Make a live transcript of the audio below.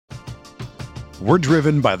We're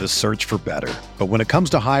driven by the search for better. But when it comes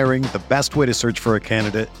to hiring, the best way to search for a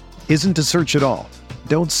candidate isn't to search at all.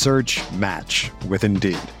 Don't search, match with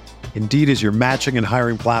Indeed. Indeed is your matching and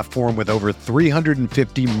hiring platform with over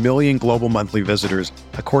 350 million global monthly visitors,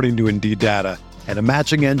 according to Indeed data, and a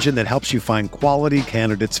matching engine that helps you find quality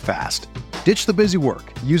candidates fast. Ditch the busy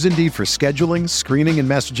work. Use Indeed for scheduling, screening, and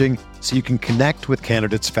messaging so you can connect with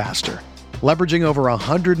candidates faster. Leveraging over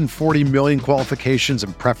 140 million qualifications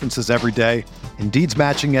and preferences every day, Indeed's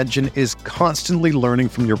matching engine is constantly learning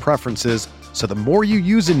from your preferences, so the more you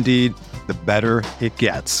use Indeed, the better it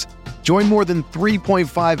gets. Join more than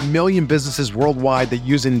 3.5 million businesses worldwide that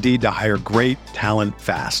use Indeed to hire great talent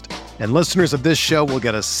fast. And listeners of this show will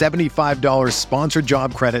get a $75 sponsored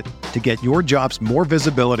job credit to get your jobs more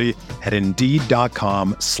visibility at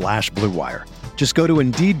Indeed.com/Blue Wire. Just go to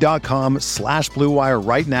Indeed.com/Blue Wire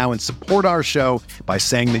right now and support our show by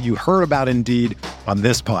saying that you heard about Indeed on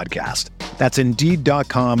this podcast. That's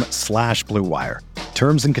Indeed.com/Blue Wire.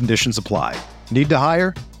 Terms and conditions apply. Need to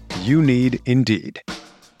hire? You need Indeed.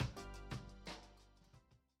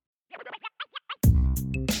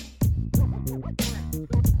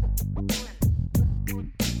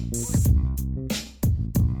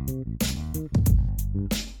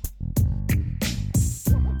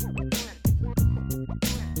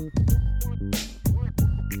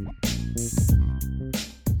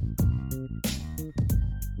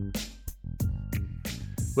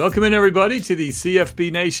 Welcome in, everybody, to the CFB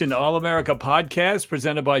Nation All-America podcast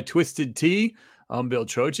presented by Twisted Tea. I'm Bill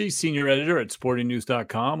Trocchi, senior editor at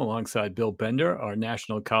sportingnews.com, alongside Bill Bender, our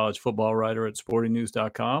national college football writer at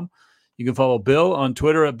sportingnews.com. You can follow Bill on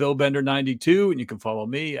Twitter at BillBender92, and you can follow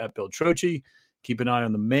me at Bill Trocchi. Keep an eye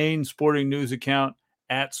on the main Sporting News account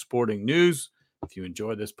at Sporting News. If you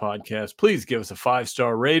enjoy this podcast, please give us a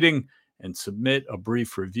 5-star rating and submit a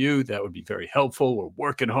brief review. That would be very helpful. We're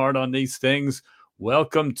working hard on these things.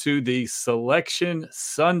 Welcome to the Selection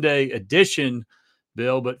Sunday edition,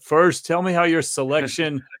 Bill. But first, tell me how your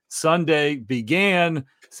Selection Sunday began.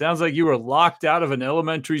 Sounds like you were locked out of an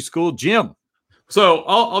elementary school gym. So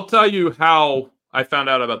I'll tell you how I found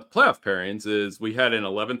out about the playoff pairings is we had an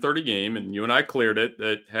 11:30 game, and you and I cleared it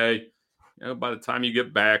that, hey, by the time you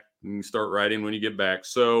get back, you can start writing when you get back.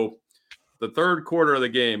 So the third quarter of the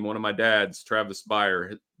game, one of my dad's, Travis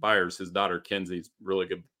Byers, his daughter Kenzie's a really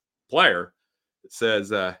good player. It says,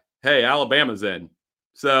 hey, Alabama's in.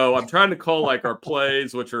 So I'm trying to call like our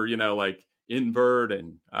plays, which are, like invert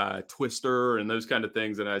and twister and those kind of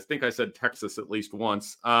things. And I think I said Texas at least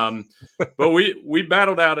once. But we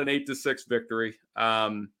battled out an 8-6 victory.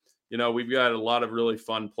 We've got a lot of really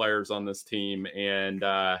fun players on this team. And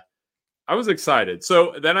I was excited.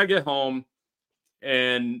 So then I get home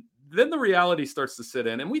and then the reality starts to sit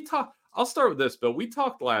in. And I'll start with this, Bill. We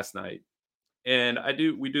talked last night. And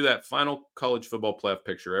we do that final college football playoff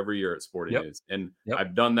picture every year at Sporting News. And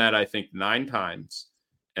I've done that, I think, 9 times,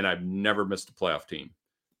 and I've never missed a playoff team.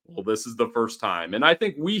 Well, this is the first time. And I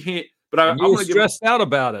think I'm stressed out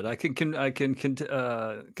about it. I can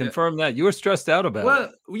confirm that. You were stressed out about it.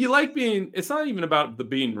 Well, you like it's not even about the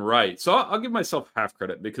being right. So I'll give myself half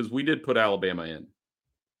credit because we did put Alabama in.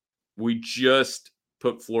 We just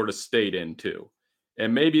put Florida State in, too.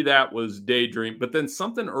 And maybe that was daydream, but then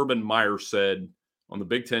something Urban Meyer said on the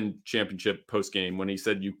Big Ten championship postgame when he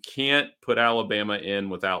said you can't put Alabama in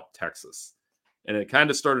without Texas. And it kind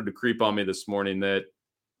of started to creep on me this morning that,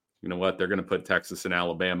 you know what, they're going to put Texas and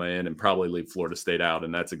Alabama in and probably leave Florida State out.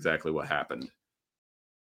 And that's exactly what happened.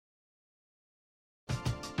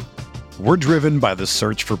 We're driven by the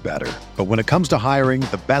search for better. But when it comes to hiring,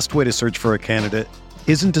 the best way to search for a candidate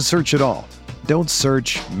isn't to search at all. Don't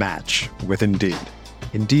search, match with Indeed.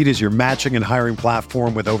 Indeed is your matching and hiring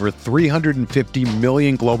platform with over 350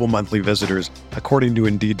 million global monthly visitors, according to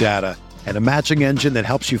Indeed data, and a matching engine that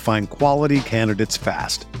helps you find quality candidates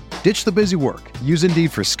fast. Ditch the busy work. Use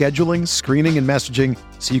Indeed for scheduling, screening, and messaging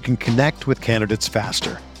so you can connect with candidates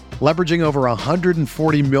faster. Leveraging over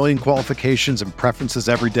 140 million qualifications and preferences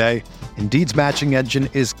every day, Indeed's matching engine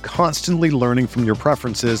is constantly learning from your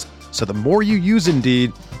preferences, so the more you use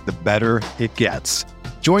Indeed, the better it gets.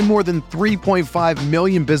 Join more than 3.5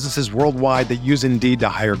 million businesses worldwide that use Indeed to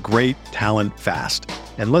hire great talent fast.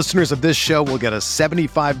 And listeners of this show will get a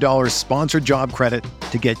 $75 sponsored job credit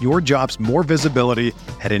to get your jobs more visibility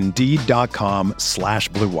at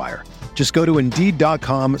Indeed.com/Blue Wire. Just go to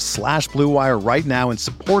Indeed.com/Blue Wire right now and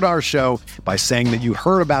support our show by saying that you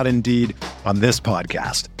heard about Indeed on this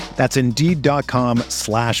podcast. That's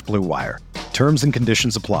Indeed.com/Blue Wire. Terms and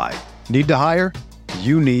conditions apply. Need to hire?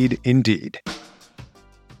 You need Indeed.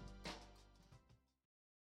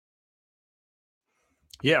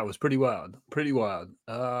 Yeah, it was pretty wild. Pretty wild.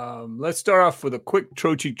 Let's start off with a quick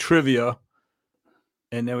Troche trivia,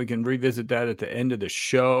 and then we can revisit that at the end of the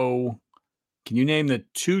show. Can you name the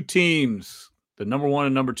two teams, the number 1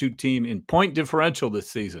 and number 2 team in point differential this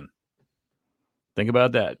season? Think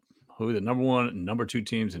about that. Who are the number 1 and number 2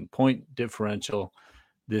 teams in point differential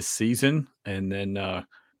this season? And then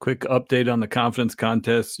quick update on the confidence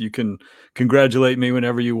contest. You can congratulate me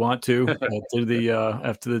whenever you want to. After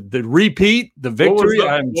the repeat, the victory,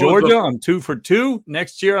 I'm Georgia. I'm 2 for 2.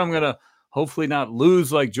 Next year, I'm going to hopefully not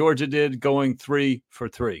lose like Georgia did, going 3 for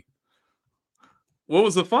 3. What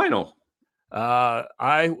was the final?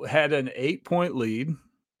 I had an 8-point lead,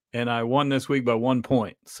 and I won this week by 1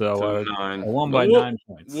 point. So 9. I won by 9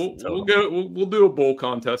 points. We'll do a bowl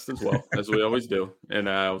contest as well, as we always do, and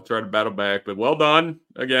I'll try to battle back. But well done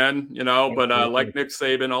again, But like Nick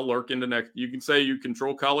Saban, I'll lurk into next. You can say you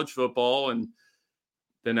control college football, and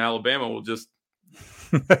then Alabama will just.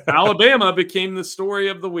 Alabama became the story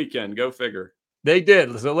of the weekend. Go figure. They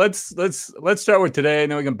did. So let's start with today,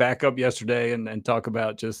 and then we can back up yesterday and talk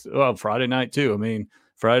about Friday night too. I mean,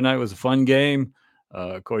 Friday night was a fun game,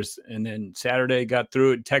 of course, and then Saturday got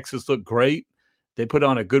through it. Texas looked great. They put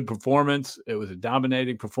on a good performance. It was a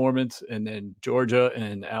dominating performance, and then Georgia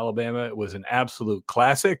and Alabama, it was an absolute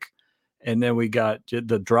classic. And then we got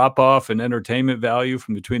the drop off and entertainment value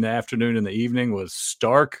from between the afternoon and the evening was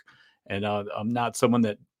stark. And I'm not someone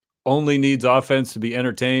that only needs offense to be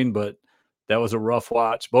entertained, but that was a rough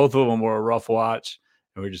watch. Both of them were a rough watch,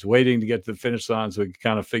 and we're just waiting to get to the finish line so we can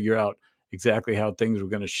kind of figure out exactly how things were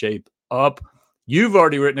going to shape up. You've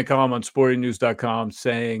already written a column on sportingnews.com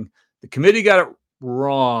saying the committee got it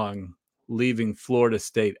wrong leaving Florida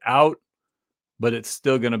State out, but it's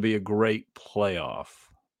still going to be a great playoff.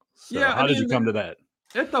 So how did you come to that?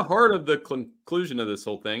 At the heart of the conclusion of this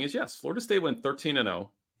whole thing is, yes, Florida State went 13-0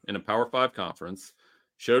 in a Power 5 conference,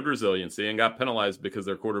 showed resiliency, and got penalized because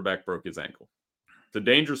their quarterback broke his ankle. It's a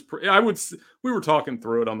dangerous. We were talking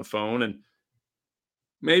through it on the phone, and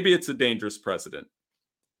maybe it's a dangerous precedent.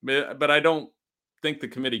 But I don't think the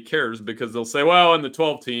committee cares because they'll say, well, in the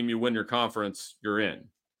 12 team, you win your conference, you're in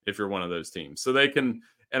if you're one of those teams. So they can.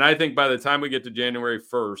 And I think by the time we get to January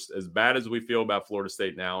 1st, as bad as we feel about Florida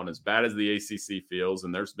State now and as bad as the ACC feels,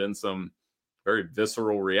 and there's been some very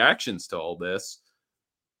visceral reactions to all this,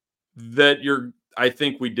 I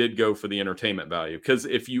think we did go for the entertainment value. Because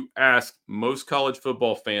if you ask most college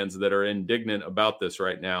football fans that are indignant about this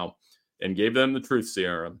right now and gave them the truth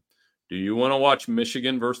serum, do you want to watch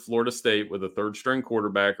Michigan versus Florida State with a third-string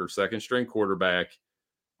quarterback or second-string quarterback?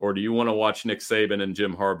 Or do you want to watch Nick Saban and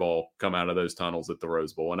Jim Harbaugh come out of those tunnels at the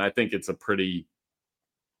Rose Bowl? And I think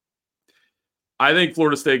I think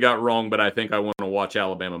Florida State got wrong, but I think I want to watch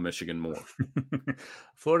Alabama, Michigan more.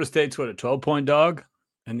 Florida State's a 12-point dog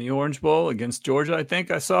in the Orange Bowl against Georgia, I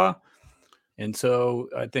think I saw. And so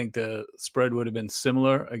I think the spread would have been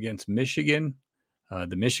similar against Michigan.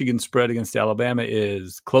 The Michigan spread against Alabama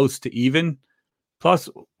is close to even. Plus,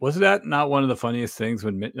 was that not one of the funniest things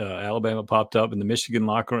when Alabama popped up in the Michigan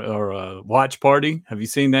locker or watch party? Have you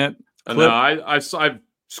seen that clip? No, I've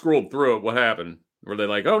scrolled through it. What happened? Were they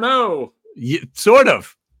like, oh, no? Yeah, sort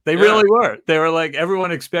of. They really were. They were like,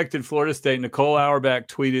 everyone expected Florida State. Nicole Auerbach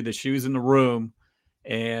tweeted that she was in the room.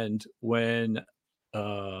 And when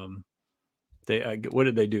what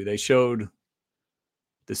did they do? They showed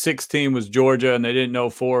the 6th team was Georgia, and they didn't know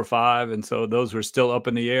 4 or 5. And so those were still up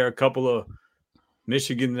in the air. A couple of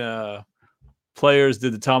Michigan players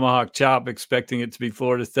did the tomahawk chop expecting it to be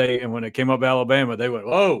Florida State. And when it came up Alabama, they went,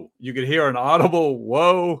 whoa. You could hear an audible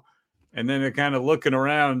whoa. And then they're kind of looking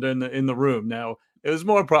around in the room. Now, it was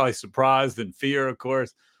more probably surprise than fear, of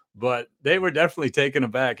course. But they were definitely taken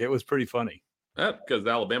aback. It was pretty funny. Because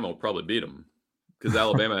Alabama will probably beat them. Because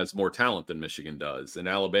Alabama has more talent than Michigan does. And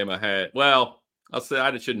Alabama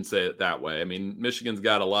I shouldn't say it that way. I mean, Michigan's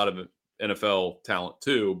got a lot of NFL talent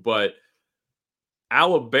too. But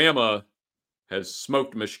Alabama has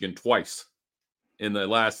smoked Michigan twice in the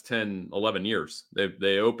last 10, 11 years.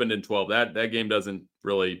 They opened in 12. That game doesn't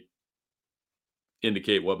really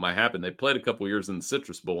indicate what might happen. They played a couple years in the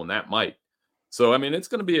Citrus Bowl, and that might. So, I mean, it's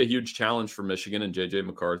going to be a huge challenge for Michigan and J.J.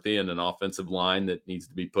 McCarthy and an offensive line that needs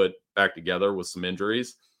to be put back together with some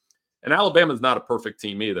injuries. And Alabama's not a perfect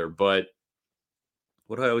team either, but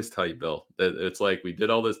what do I always tell you, Bill? It's like we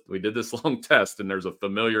did this long test, and there's a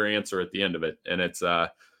familiar answer at the end of it, and it's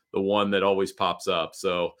the one that always pops up.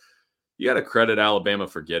 So you got to credit Alabama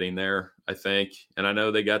for getting there, I think. And I know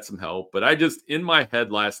they got some help, but in my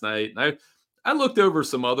head last night, I looked over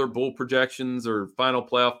some other bowl projections or final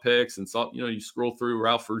playoff picks and saw, you scroll through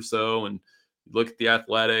Ralph Russo and you look at The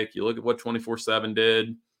Athletic, you look at what 24/7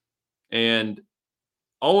 did, and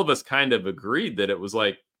all of us kind of agreed that it was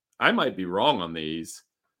like, I might be wrong on these,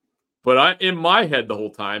 but in my head the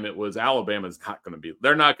whole time it was Alabama's not going to be,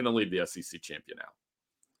 they're not going to leave the SEC champion out.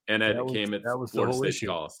 And it came at Florida State's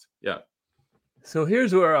cost. Yeah. So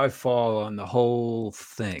here's where I fall on the whole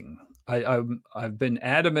thing. I've been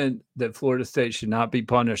adamant that Florida State should not be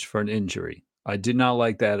punished for an injury. I did not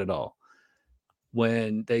like that at all.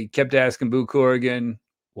 When they kept asking Boo Corrigan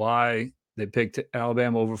why they picked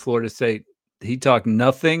Alabama over Florida State, he talked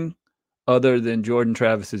nothing other than Jordan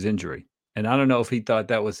Travis's injury. And I don't know if he thought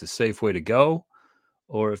that was the safe way to go,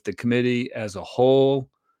 or if the committee as a whole,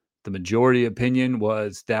 the majority opinion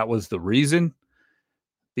was that was the reason.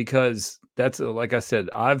 Because that's like I said,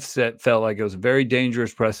 felt like it was a very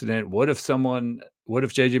dangerous precedent. What if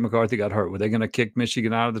JJ McCarthy got hurt? Were they going to kick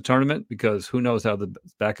Michigan out of the tournament? Because who knows how the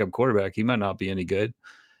backup quarterback, he might not be any good.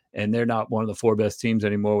 And they're not one of the 4 best teams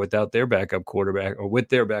anymore without their backup quarterback or with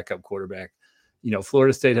their backup quarterback.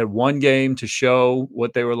 Florida State had one game to show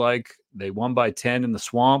what they were like. They won by 10 in the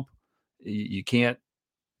Swamp. You can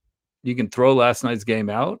throw last night's game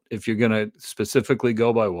out if you're going to specifically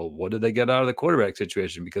go by, well, what did they get out of the quarterback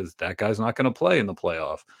situation? Because that guy's not going to play in the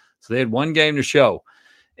playoff. So they had one game to show.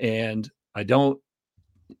 And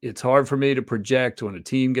it's hard for me to project when a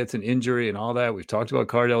team gets an injury and all that. We've talked about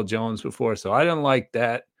Cardale Jones before. So I didn't like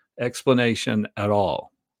that explanation at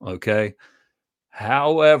all. Okay.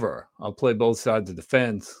 However, I'll play both sides of the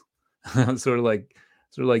fence, sort of like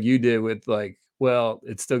you did with well,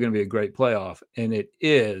 it's still going to be a great playoff. And it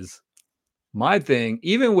is. My thing,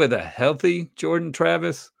 even with a healthy Jordan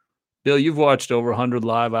Travis, Bill, you've watched over 100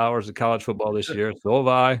 live hours of college football this year. So have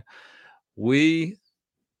I.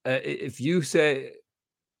 If you said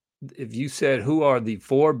who are the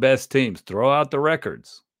 4 best teams, throw out the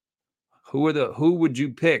records. Who would you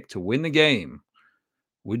pick to win the game?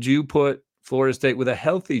 Would you put Florida State with a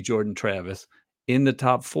healthy Jordan Travis in the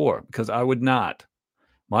top 4? Because I would not.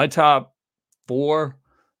 My top 4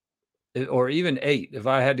 or even 8, if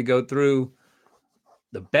I had to go through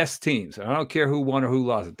the best teams, I don't care who won or who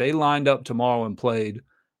lost, if they lined up tomorrow and played,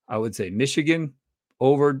 I would say Michigan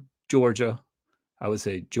over Georgia. I would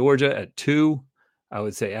say Georgia at 2. I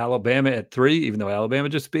would say Alabama at 3, even though Alabama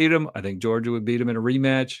just beat them. I think Georgia would beat them in a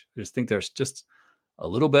rematch. I just think they're just a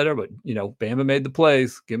little better, but, Bama made the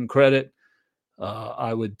plays. Give them credit.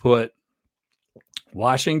 I would put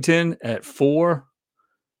Washington at 4,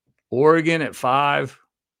 Oregon at 5.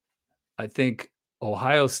 I think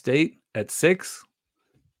Ohio State at 6.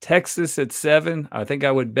 Texas at 7. I think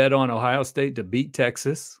I would bet on Ohio State to beat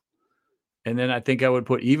Texas. And then I think I would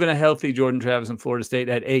put even a healthy Jordan Travis in Florida State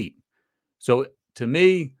at 8. So to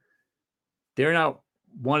me, they're not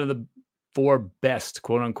one of the 4 best,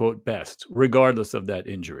 quote unquote, best, regardless of that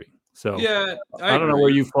injury. So yeah, I don't know where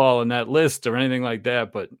you fall in that list or anything like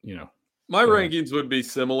that, but my rankings would be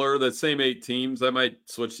similar. The same 8 teams. I might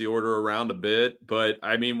switch the order around a bit, but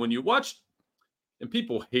I mean, when you watch, and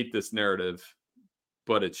people hate this narrative,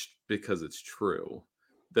 but it's because it's true,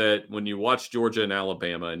 that when you watch Georgia and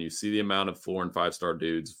Alabama and you see the amount of 4- and 5-star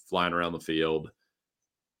dudes flying around the field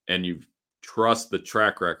and you trust the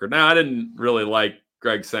track record. Now, I didn't really like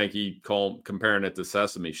Greg Sankey comparing it to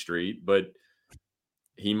Sesame Street, but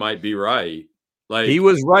he might be right. He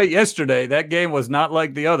was right yesterday. That game was not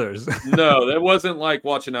like the others. No, that wasn't like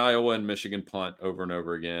watching Iowa and Michigan punt over and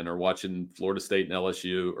over again, or watching Florida State and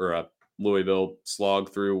LSU or Louisville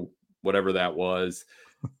slog through whatever that was.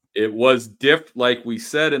 It was like we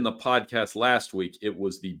said in the podcast last week, it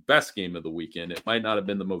was the best game of the weekend. It might not have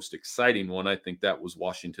been the most exciting one. I think that was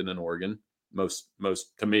Washington and Oregon, most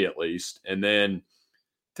to me at least. And then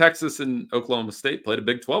Texas and Oklahoma State played a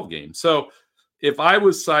Big 12 game. So if I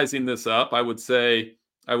was sizing this up, I would say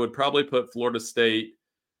I would probably put Florida State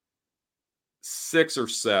 6 or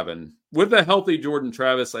 7. With a healthy Jordan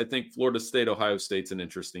Travis, I think Florida State, Ohio State's an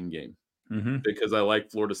interesting game because I like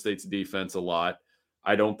Florida State's defense a lot.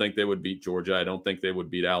 I don't think they would beat Georgia. I don't think they would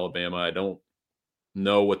beat Alabama. I don't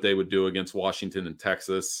know what they would do against Washington and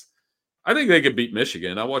Texas. I think they could beat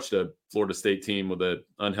Michigan. I watched a Florida State team with an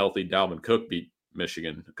unhealthy Dalvin Cook beat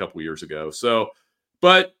Michigan a couple years ago. So,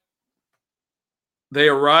 but they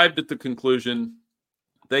arrived at the conclusion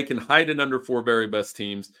they can hide it under 4 very best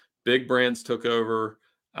teams. Big brands took over.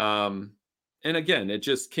 And again, it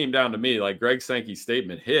just came down to me, like Greg Sankey's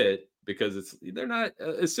statement hit, because they're not,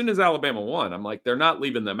 as soon as Alabama won, I'm like, they're not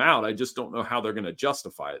leaving them out. I just don't know how they're going to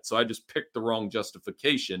justify it. So I just picked the wrong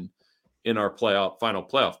justification in our final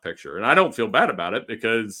playoff picture. And I don't feel bad about it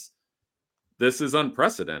because this is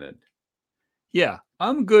unprecedented. Yeah,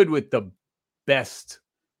 I'm good with the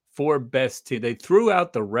 4 best teams. They threw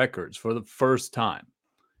out the records for the first time.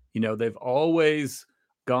 They've always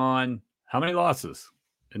gone, how many losses?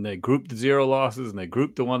 and they grouped the 0 losses, and they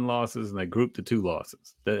grouped the 1 losses, and they grouped the 2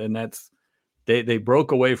 losses. And that's they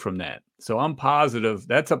broke away from that. So I'm positive.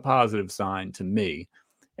 That's a positive sign to me.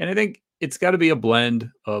 And I think it's got to be a blend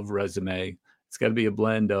of resume. It's got to be a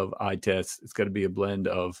blend of eye tests. It's got to be a blend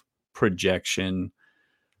of projection.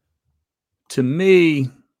 To me,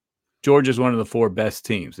 Georgia's one of the 4 best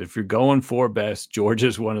teams. If you're going 4 best,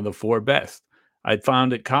 Georgia's one of the 4 best. I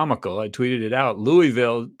found it comical. I tweeted it out.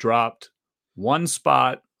 Louisville dropped 1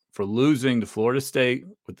 spot for losing to Florida State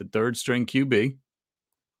with the 3rd string QB.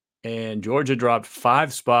 And Georgia dropped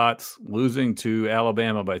 5 spots, losing to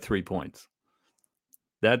Alabama by 3 points.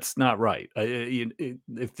 That's not right.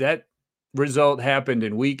 If that result happened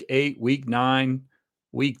in week 8, week 9,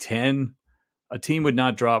 week 10, a team would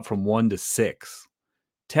not drop from 1 to 6.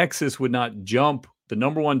 Texas would not jump the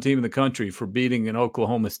number 1 team in the country for beating an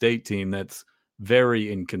Oklahoma State team that's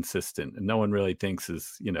very inconsistent and no one really thinks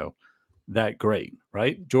is, that great,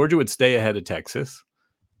 right? Georgia would stay ahead of Texas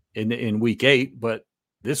in week 8, but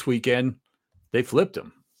this weekend they flipped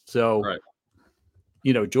them. So, right.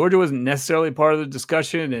 Georgia wasn't necessarily part of the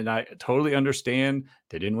discussion, and I totally understand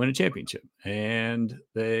they didn't win a championship, and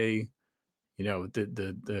they,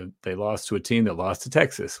 they lost to a team that lost to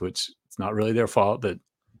Texas, which it's not really their fault that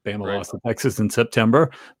Bama lost to Texas in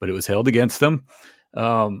September, but it was held against them.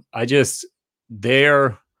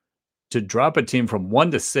 To drop a team from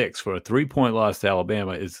 1 to 6 for a 3-point loss to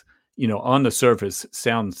Alabama is, on the surface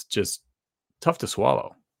sounds just tough to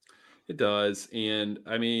swallow. It does. And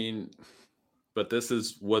I mean, but this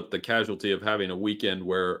is what the casualty of having a weekend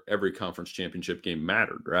where every conference championship game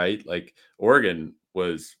mattered, right? Like Oregon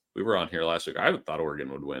we were on here last week. I thought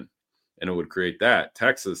Oregon would win and it would create that.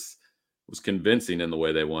 Texas was convincing in the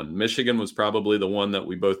way they won. Michigan was probably the one that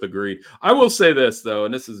we both agreed. I will say this, though,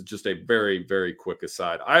 and this is just a very, very quick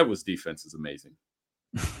aside. Iowa's defense is amazing.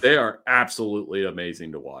 They are absolutely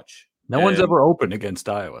amazing to watch. No one's ever open against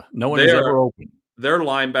Iowa. No one is ever open. Their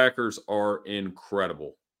linebackers are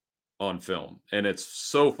incredible on film, and it's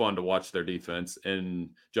so fun to watch their defense, and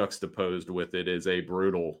juxtaposed with it is a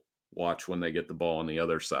brutal watch when they get the ball on the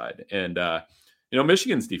other side. And,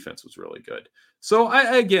 Michigan's defense was really good. So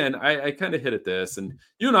I kind of hit at this, and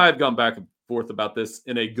you and I have gone back and forth about this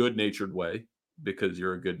in a good-natured way because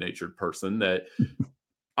you're a good-natured person, that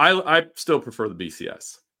I still prefer the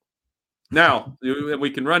BCS. Now, we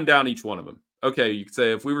can run down each one of them. Okay, you could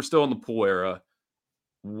say if we were still in the pool era,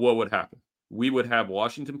 what would happen? We would have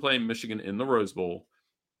Washington playing Michigan in the Rose Bowl,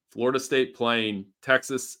 Florida State playing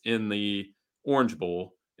Texas in the Orange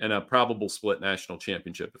Bowl, and a probable split national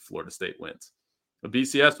championship if Florida State wins. The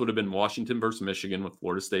BCS would have been Washington versus Michigan with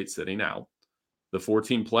Florida State sitting out. The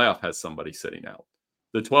 14 playoff has somebody sitting out.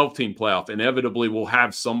 The 12-team playoff inevitably will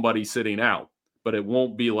have somebody sitting out, but it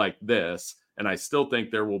won't be like this. And I still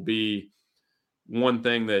think there will be one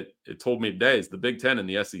thing that it told me today is the Big Ten and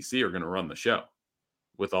the SEC are going to run the show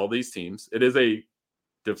with all these teams. It is a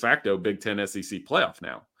de facto Big Ten SEC playoff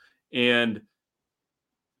now. And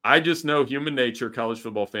I just know human nature, college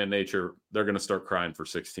football fan nature, they're going to start crying for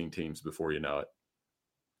 16 teams before you know it.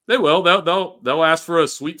 They will. They'll ask for a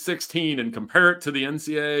Sweet 16 and compare it to the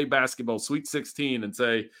NCAA basketball Sweet 16 and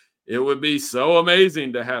say it would be so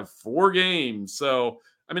amazing to have 4 games. So,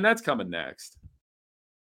 I mean, that's coming next.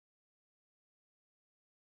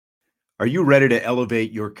 Are you ready to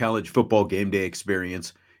elevate your college football game day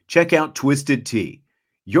experience? Check out Twisted Tea,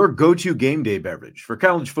 your go-to game day beverage for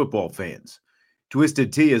college football fans.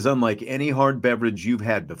 Twisted Tea is unlike any hard beverage you've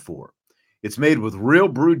had before. It's made with real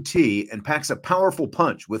brewed tea and packs a powerful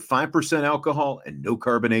punch with 5% alcohol and no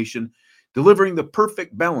carbonation, delivering the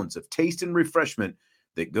perfect balance of taste and refreshment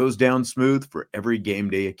that goes down smooth for every game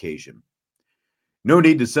day occasion. No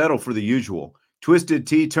need to settle for the usual. Twisted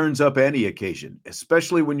Tea turns up any occasion,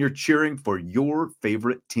 especially when you're cheering for your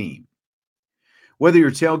favorite team. Whether you're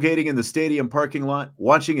tailgating in the stadium parking lot,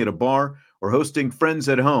 watching at a bar, or hosting friends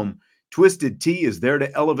at home, Twisted Tea is there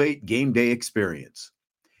to elevate game day experience.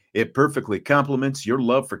 It perfectly complements your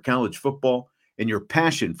love for college football and your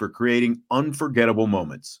passion for creating unforgettable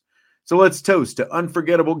moments. So let's toast to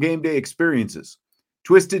unforgettable game day experiences.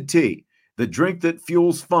 Twisted Tea, the drink that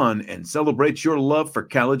fuels fun and celebrates your love for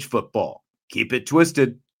college football. Keep it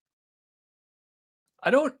twisted.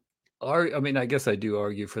 I guess I do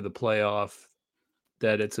argue for the playoff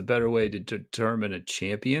that it's a better way to determine a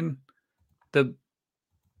champion. The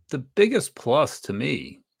biggest plus to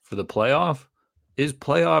me for the playoff is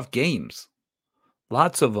playoff games.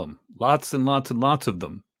 Lots of them. Lots and lots and lots of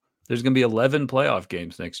them. There's going to be 11 playoff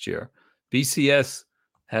games next year. BCS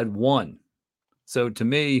had 1. So to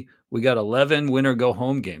me, we got 11 winner go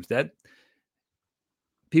home games. That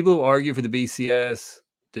people who argue for the BCS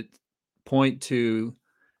that point to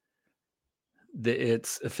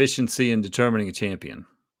it's efficiency in determining a champion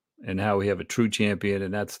and how we have a true champion.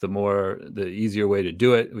 And that's the easier way to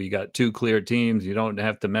do it. We got 2 clear teams. You don't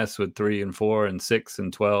have to mess with 3 and 4 and 6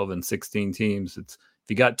 and 12 and 16 teams. If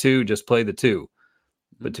you got 2, just play the 2.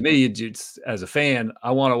 But to me, as a fan,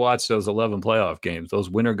 I want to watch those 11 playoff games,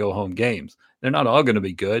 those winner go home games. They're not all going to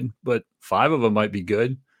be good, but 5 of them might be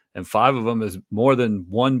good. And 5 of them is more than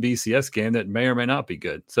one BCS game that may or may not be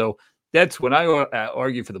good. So that's when I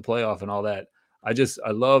argue for the playoff and all that. I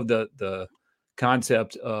love the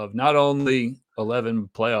concept of not only 11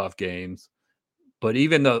 playoff games, but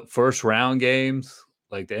even the first round games,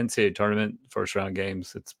 like the NCAA tournament first round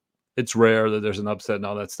games. It's rare that there's an upset and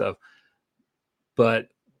all that stuff. But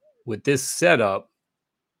with this setup,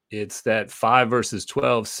 it's that 5 versus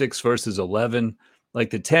 12, 6 versus 11. Like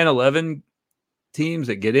the 10, 11 teams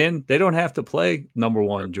that get in, they don't have to play number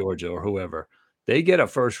 1 Georgia or whoever. They get a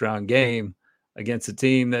first round game against a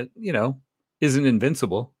team that, isn't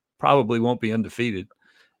invincible, probably won't be undefeated.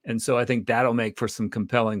 And so I think that'll make for some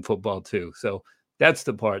compelling football too. So that's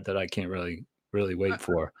the part that I can't really wait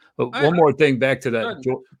for. But one more thing back to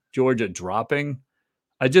that Georgia dropping.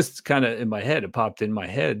 I just kind of it popped in my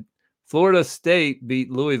head. Florida State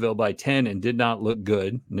beat Louisville by 10 and did not look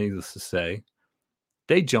good, needless to say.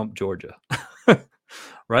 They jumped Georgia,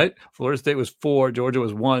 right? Florida State was 4, Georgia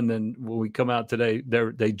was 1. Then when we come out today,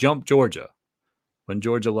 they jumped Georgia when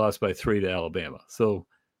Georgia lost by 3 to Alabama. So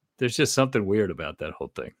there's just something weird about that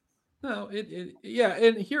whole thing. No, yeah.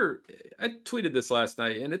 And here, I tweeted this last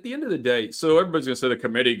night, and at the end of the day, so everybody's going to say the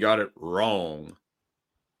committee got it wrong.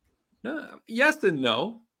 No, yes and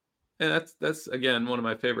no. And that's again, one of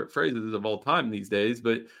my favorite phrases of all time these days,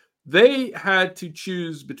 but they had to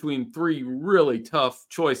choose between 3 really tough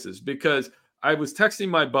choices because I was texting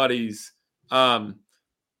my buddies.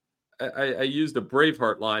 I used a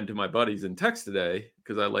Braveheart line to my buddies in text today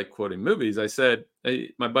because I like quoting movies. I said,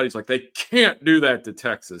 my buddies like, they can't do that to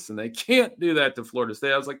Texas and they can't do that to Florida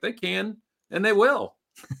State. I was like, they can, and they will.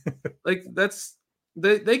 Like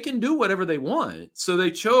they can do whatever they want. So they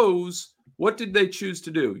chose, what did they choose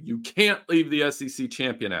to do? You can't leave the SEC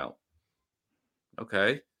champion out.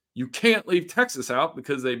 Okay. You can't leave Texas out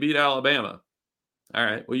because they beat Alabama. All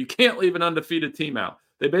right. Well, you can't leave an undefeated team out.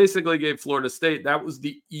 They basically gave Florida State, that was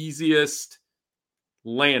the easiest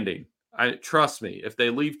landing. Trust me, if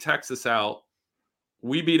they leave Texas out,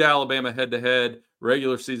 we beat Alabama head to head.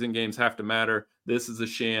 Regular season games have to matter. This is a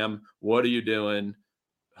sham. What are you doing?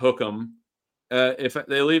 Hook them. If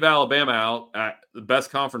they leave Alabama out, the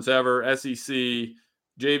best conference ever, SEC,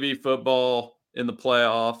 JV football in the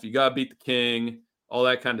playoff, you got to beat the king, all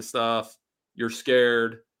that kind of stuff. You're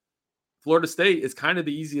scared. Florida State is kind of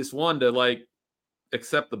the easiest one to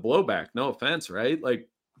accept the blowback. No offense, right?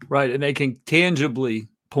 Right. And they can tangibly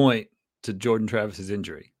point to Jordan Travis's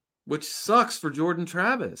injury, which sucks for Jordan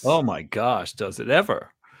Travis. Oh my gosh. Does it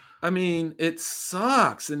ever? I mean, it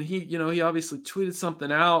sucks. And he obviously tweeted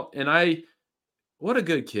something out, and what a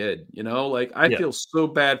good kid, I feel so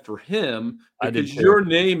bad for him because your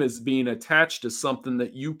name is being attached to something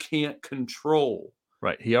that you can't control.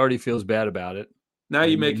 Right. He already feels bad about it. Now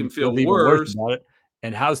you make him feel worse about it.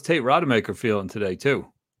 And how's Tate Rodemaker feeling today too?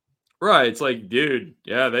 Right. It's like, dude,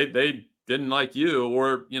 yeah, they didn't like you,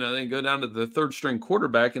 or, they go down to the 3rd string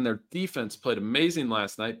quarterback and their defense played amazing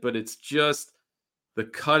last night, but it's just the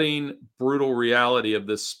cutting, brutal reality of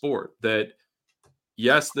this sport that,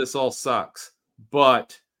 yes, this all sucks,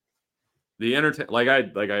 but the like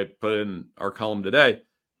I put in our column today,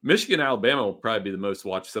 Michigan, Alabama will probably be the most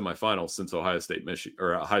watched semifinal since Ohio State,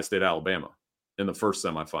 Ohio State, Alabama in the first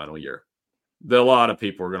semifinal year. A lot of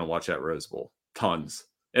people are going to watch that Rose Bowl, tons.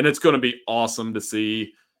 And it's going to be awesome to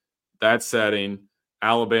see that setting.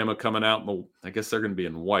 Alabama coming out I guess they're going to be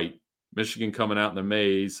in white. Michigan coming out in the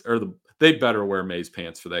maize, they better wear maize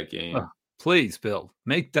pants for that game. Please, Bill,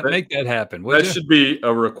 make that happen. That should be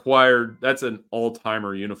a required. That's an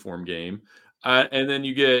all-timer uniform game. And then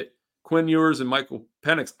you get Quinn Ewers and Michael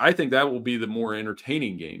Penix. I think that will be the more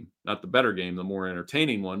entertaining game, not the better game, the more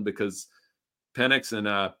entertaining one, because Penix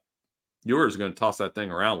and Ewers are going to toss that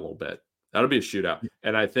thing around a little bit. That'll be a shootout.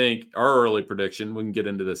 And I think our early prediction, we can get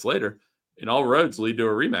into this later, and all roads lead to a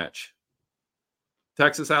rematch.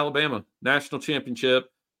 Texas, Alabama, national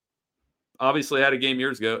championship. Obviously had a game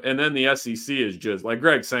years ago. And then the SEC is just like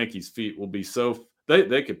Greg Sankey's feet will be so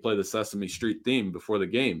they could play the Sesame Street theme before the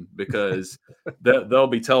game because they'll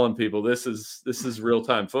be telling people this is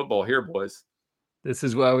real-time football here, boys. This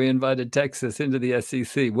is why we invited Texas into the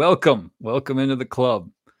SEC. Welcome into the club.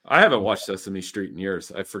 I haven't watched Sesame Street in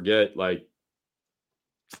years. I forget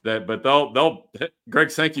that, but Greg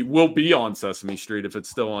Sankey will be on Sesame Street if it's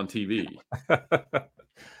still on TV.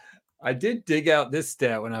 I did dig out this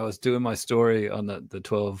stat when I was doing my story on the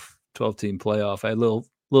 12 team playoff. I had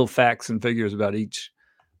little facts and figures about each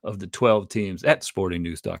of the 12 teams at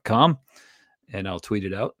sportingnews.com. And I'll tweet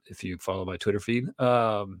it out if you follow my Twitter feed.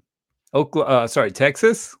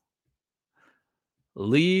 Texas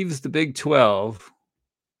leaves the Big 12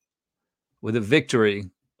 with a victory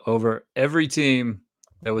over every team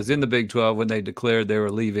that was in the Big 12 when they declared they were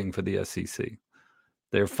leaving for the SEC.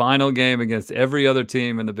 Their final game against every other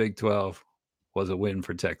team in the Big 12 was a win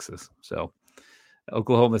for Texas. So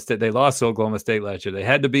Oklahoma State, they lost to Oklahoma State last year. They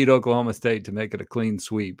had to beat Oklahoma State to make it a clean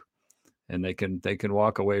sweep. And they can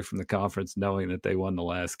walk away from the conference knowing that they won the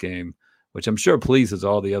last game, which I'm sure pleases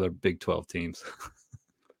all the other Big 12 teams.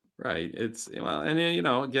 Right. It's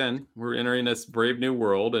again, we're entering this brave new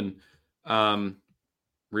world, and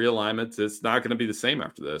realignments. It's not going to be the same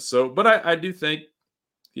after this. So, but I do think at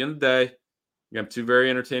the end of the day, you have two very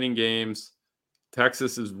entertaining games.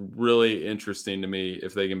 Texas is really interesting to me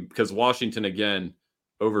if they can, because Washington again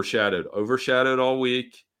overshadowed all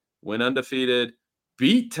week, went undefeated,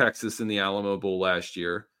 beat Texas in the Alamo Bowl last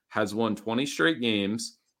year, has won 20 straight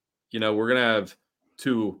games. We're going to have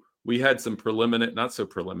we had some not so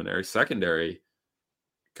preliminary, secondary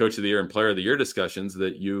Coach of the Year and Player of the Year discussions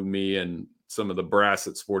that you, me, and some of the brass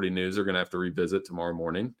at Sporting News are going to have to revisit tomorrow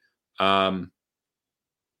morning. Kalen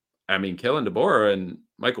DeBoer and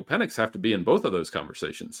Michael Penix have to be in both of those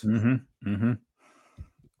conversations. Mm-hmm. Mm-hmm.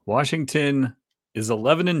 Washington is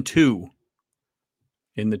 11-2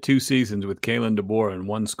 in the 2 seasons with Kalen DeBoer in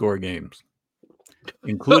 1-score games,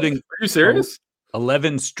 including. Are you serious?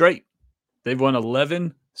 11 straight. They've won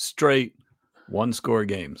 11 straight 1-score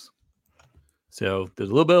games. So there's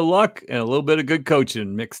a little bit of luck and a little bit of good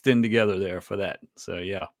coaching mixed in together there for that. So,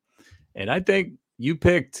 yeah. And I think you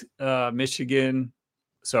picked Michigan.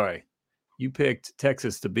 Sorry, you picked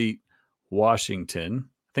Texas to beat Washington.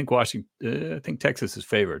 I think Texas is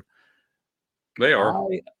favored. They are.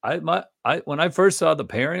 When I first saw the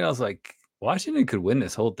pairing, I was like, Washington could win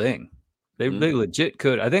this whole thing. They legit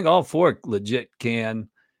could. I think all 4 legit can.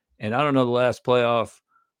 And I don't know the last playoff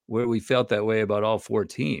where we felt that way about all 4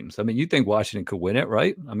 teams. I mean, you think Washington could win it,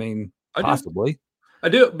 right? I mean, possibly. I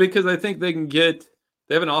do, because I think they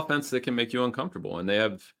have an offense that can make you uncomfortable. And they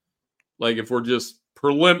have, like, if we're just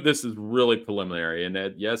this is really preliminary. And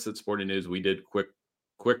yes, at Sporting News, we did quick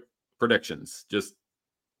predictions. Just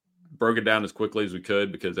broke it down as quickly as we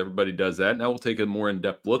could because everybody does that. Now we'll take a more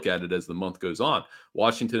in-depth look at it as the month goes on.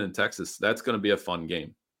 Washington and Texas, that's going to be a fun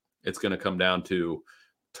game. It's going to come down to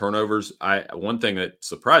turnovers. One thing that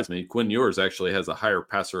surprised me, Quinn Ewers actually has a higher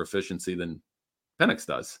passer efficiency than Penix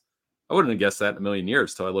does. I wouldn't have guessed that in a million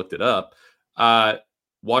years till I looked it up.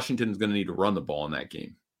 Washington is going to need to run the ball in that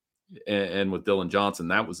game. And with Dylan Johnson,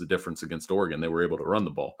 that was the difference against Oregon. They were able to run the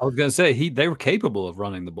ball. I was going to say they were capable of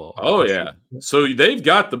running the ball. Oh, yeah. So they've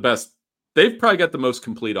got the best. They've probably got the most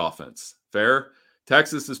complete offense. Fair.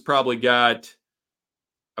 Texas has probably got,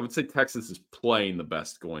 I would say Texas is playing the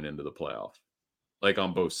best going into the playoff, like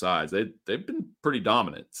on both sides. They've been pretty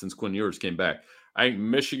dominant since Quinn Ewers came back. I think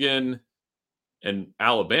Michigan and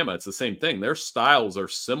Alabama, it's the same thing. Their styles are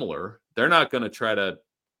similar. They're not going to try to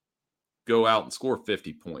go out and score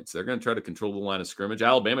 50 points. They're going to try to control the line of scrimmage.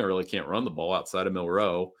 Alabama really can't run the ball outside of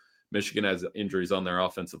Milroe. Michigan has injuries on their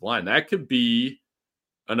offensive line. That could be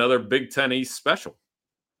another Big Ten East special,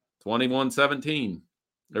 21-17.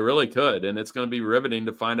 It really could, and it's going to be riveting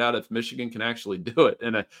to find out if Michigan can actually do it.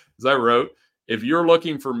 And as I wrote, if you're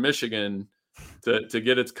looking for Michigan to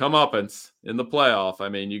get its comeuppance in the playoff, I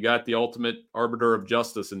mean, you got the ultimate arbiter of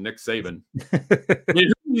justice in Nick Saban.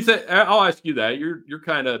 You think, I'll ask you that.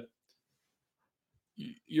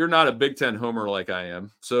 You're not a Big Ten homer like I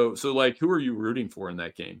am. So like, who are you rooting for in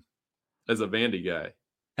that game as a Vandy guy?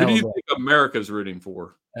 Who do you think America's rooting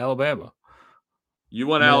for? Alabama. You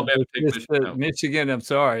want Alabama to take Michigan? Michigan, I'm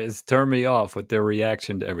sorry, has turned me off with their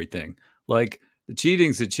reaction to everything. Like, the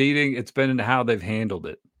cheating's the cheating. It's been in how they've handled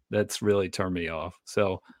it. That's really turned me off.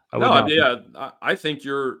 So I think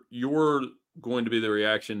you're going to be the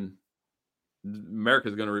reaction.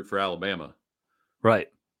 America's going to root for Alabama. Right.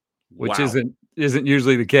 Which isn't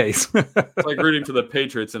usually the case. It's like rooting for the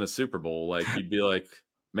Patriots in a Super Bowl. Like, you'd be like,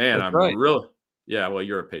 man, that's really. Yeah, well,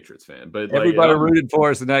 you're a Patriots fan, but everybody rooted for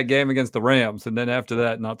us in that game against the Rams, and then after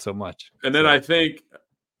that, not so much. And then I think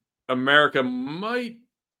America might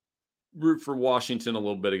root for Washington a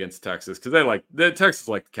little bit against Texas because Texas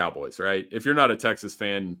like the Cowboys, right? If you're not a Texas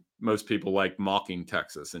fan, most people like mocking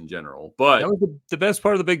Texas in general. But that was the best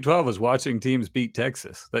part of the Big 12 was watching teams beat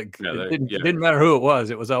Texas. Like, it didn't matter who it was;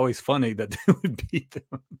 it was always funny that they would beat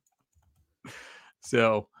them.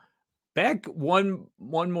 So. Back one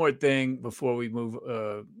more thing before we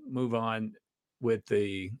move on with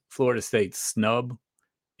the Florida State snub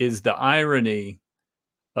is the irony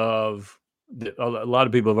of a lot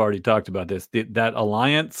of people have already talked about this, that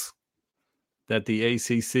alliance that the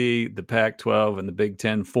ACC, the Pac-12, and the Big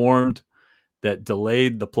Ten formed that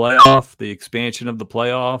delayed the playoff, the expansion of the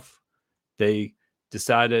playoff. They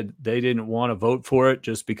decided they didn't want to vote for it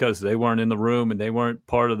just because they weren't in the room and they weren't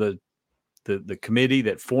part of the committee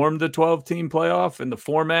that formed the 12-team playoff and the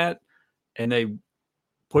format, and they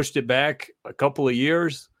pushed it back a couple of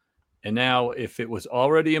years. And now if it was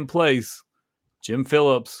already in place, Jim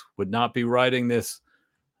Phillips would not be writing this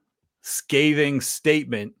scathing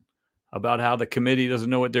statement about how the committee doesn't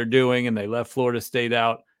know what they're doing and they left Florida State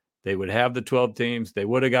out. They would have the 12 teams. They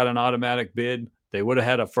would have got an automatic bid. They would have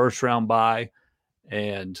had a first-round bye,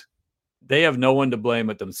 and they have no one to blame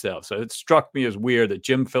but themselves. So it struck me as weird that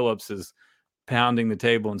Jim Phillips is pounding the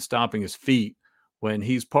table and stomping his feet when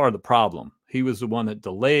he's part of the problem. He was the one that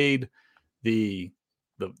delayed the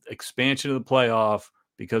expansion of the playoff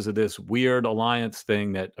because of this weird alliance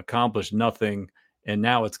thing that accomplished nothing, and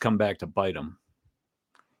now it's come back to bite him.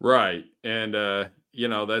 Right. And,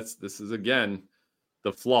 this is, again,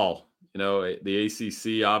 the flaw. The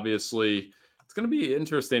ACC, obviously, it's going to be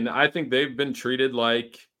interesting. I think they've been treated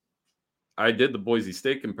like, I did the Boise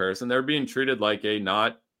State comparison, they're being treated like a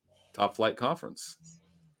not top-flight conference.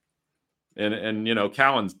 And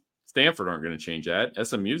Cal and Stanford aren't going to change that.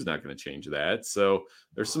 SMU's not going to change that. So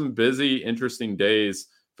there's some busy, interesting days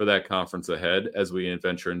for that conference ahead as we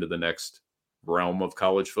venture into the next realm of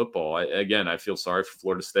college football. I feel sorry for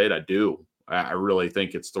Florida State. I do. I really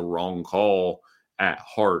think it's the wrong call at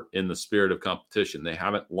heart in the spirit of competition. They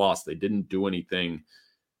haven't lost. They didn't do anything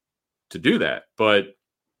to do that. But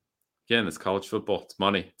again, it's college football. It's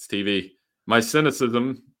money. It's TV. My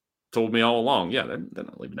cynicism told me all along, yeah, they're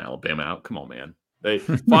not leaving Alabama out. Come on, man.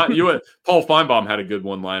 Paul Feinbaum had a good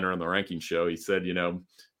one-liner on the ranking show. He said,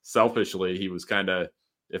 selfishly, he was kind of,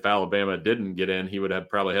 if Alabama didn't get in, he would have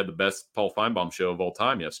probably had the best Paul Feinbaum show of all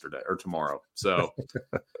time yesterday or tomorrow. So,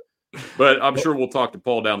 but I'm sure we'll talk to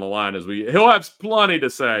Paul down the line he'll have plenty to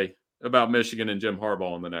say about Michigan and Jim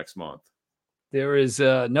Harbaugh in the next month. There is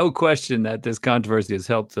no question that this controversy has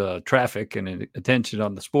helped traffic and attention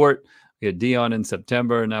on the sport. We had Dion in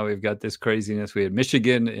September, and now we've got this craziness. We had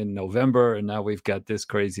Michigan in November, and now we've got this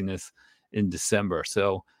craziness in December.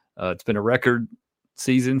 So it's been a record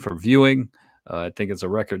season for viewing. I think it's a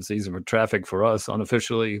record season for traffic for us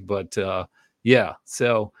unofficially. But, yeah.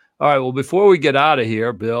 So, all right, well, before we get out of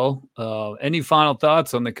here, Bill, any final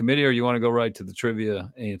thoughts on the committee, or you want to go right to the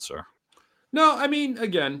trivia answer? No, I mean,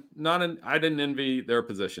 again, I didn't envy their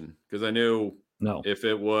position because I knew if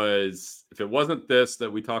it wasn't this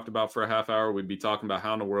that we talked about for a half hour, we'd be talking about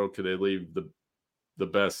how in the world could they leave the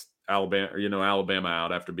best Alabama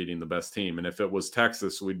out after beating the best team. And if it was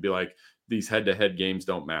Texas, we'd be like, these head-to-head games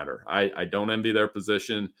don't matter. I don't envy their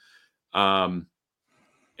position. And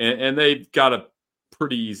they've got a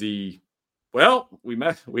pretty easy, well, we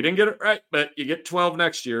didn't get it right, but you get 12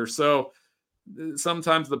 next year. So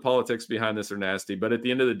sometimes the politics behind this are nasty, but at the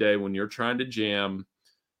end of the day, when you're trying to jam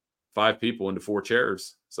 5 people into 4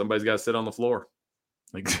 chairs, somebody's got to sit on the floor.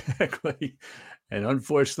 Exactly. And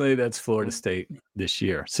unfortunately, that's Florida State this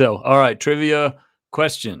year. So, all right, trivia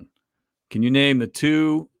question. Can you name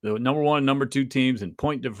the number 1 and number 2 teams in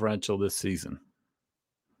point differential this season?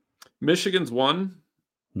 Michigan's 1.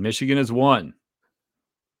 Michigan is 1.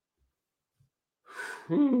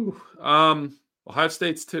 Ohio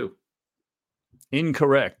State's 2.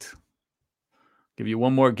 Incorrect. Give you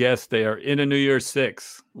one more guess. They are in a New Year's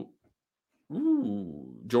 6.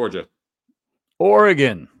 Georgia.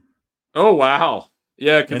 Oregon. Oh, wow.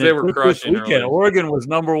 Yeah, because they were crushing weekend. Oregon was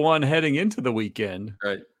number 1 heading into the weekend.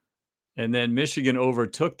 Right. And then Michigan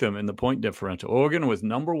overtook them in the point differential. Oregon was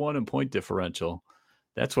number 1 in point differential.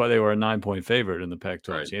 That's why they were a 9-point favorite in the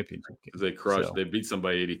Pac-12 championship game. They crushed. So. They beat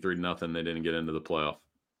somebody 83-0. They didn't get into the playoff.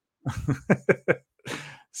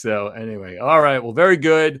 So anyway, all right. Well, very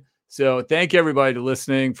good. So thank you everybody for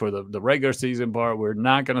listening for the regular season part. We're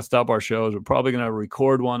not going to stop our shows. We're probably going to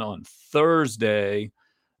record one on Thursday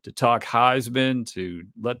to talk Heisman, to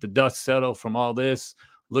let the dust settle from all this,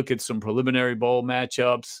 look at some preliminary bowl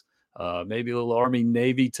matchups, maybe a little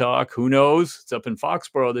Army-Navy talk. Who knows? It's up in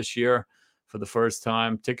Foxborough this year for the first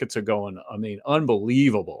time. Tickets are going,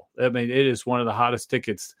 unbelievable. It is one of the hottest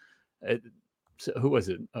tickets. Who was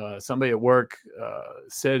it? Somebody at work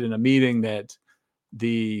said in a meeting that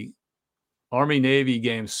the Army-Navy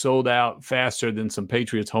games sold out faster than some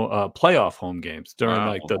Patriots playoff home games during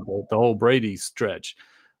the whole Brady stretch.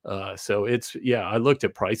 So I looked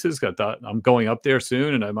at prices. I thought I'm going up there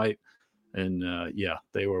soon, and I might And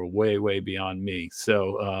they were way, way beyond me.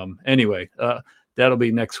 So anyway, that'll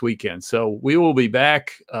be next weekend. So we will be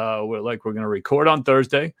back. We're going to record on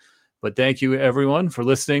Thursday. But thank you, everyone, for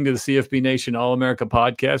listening to the CFB Nation All-America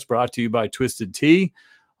podcast, brought to you by Twisted Tea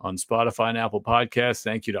on Spotify and Apple Podcasts.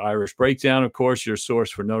 Thank you to Irish Breakdown, of course, your source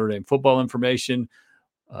for Notre Dame football information.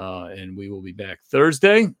 And we will be back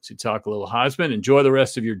Thursday to talk a little Heisman. Enjoy the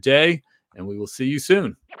rest of your day, and we will see you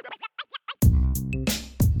soon.